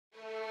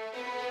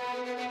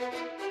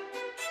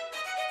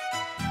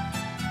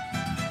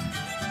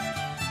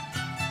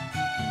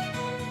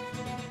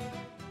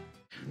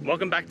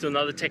Welcome back to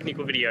another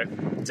technical video.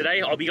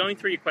 Today I'll be going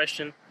through your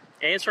question,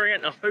 answering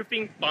it, and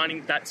hoping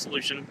finding that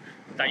solution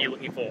that you're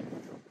looking for.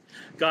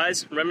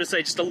 Guys, remember to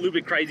stay just a little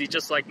bit crazy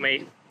just like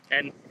me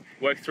and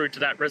work through to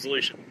that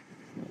resolution.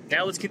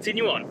 Now let's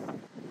continue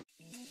on.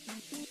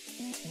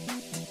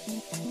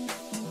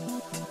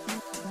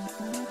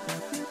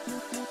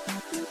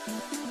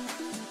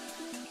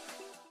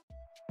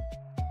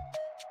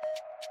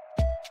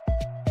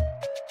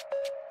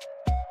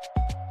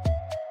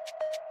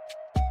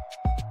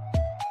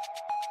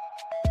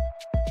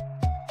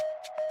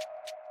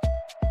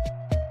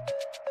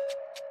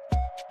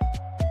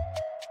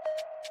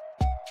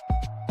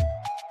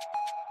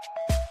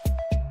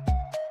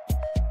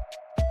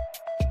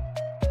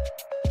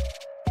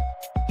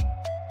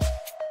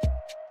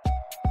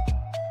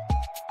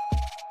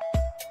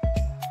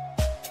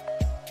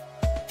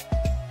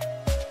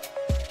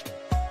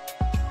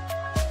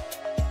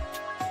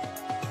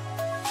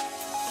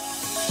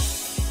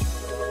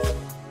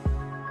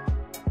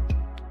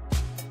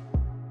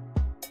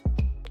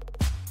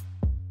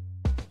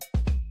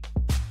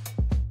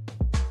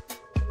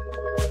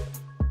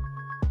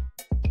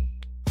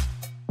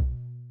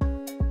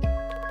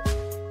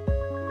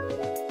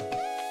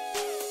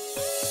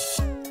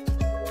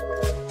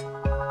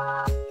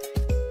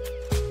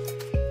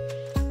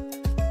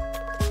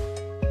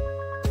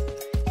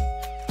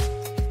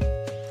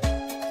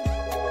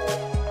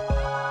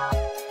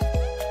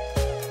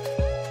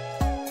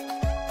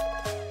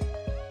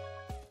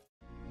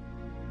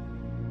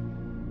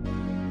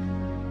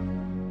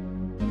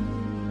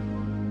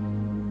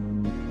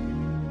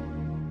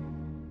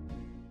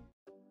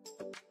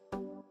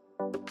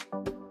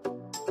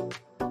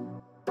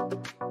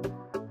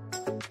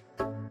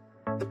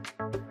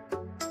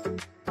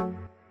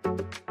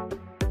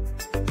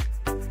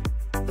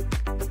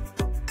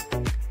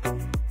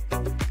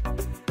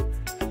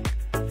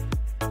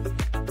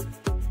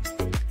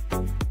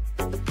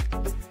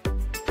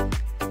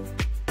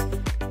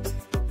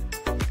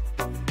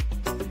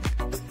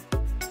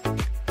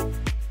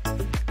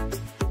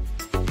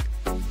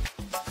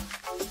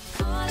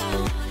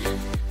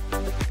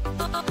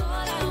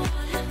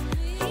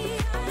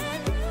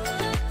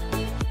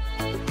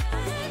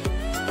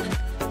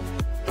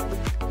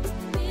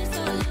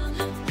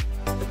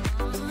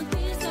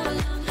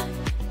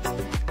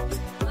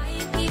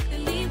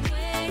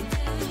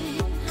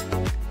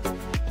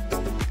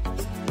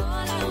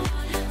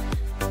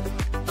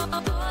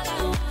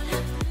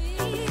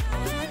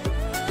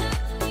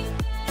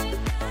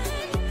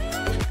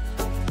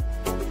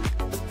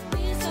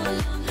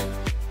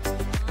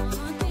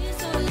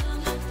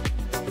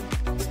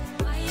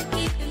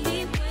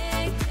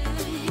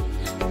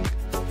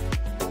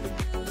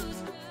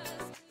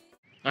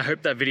 I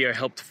hope that video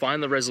helped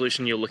find the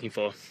resolution you're looking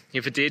for.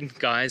 If it did,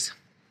 guys,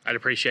 I'd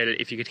appreciate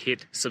it if you could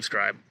hit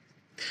subscribe.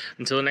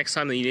 Until the next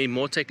time that you need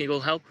more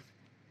technical help,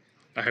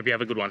 I hope you have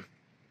a good one.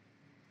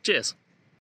 Cheers.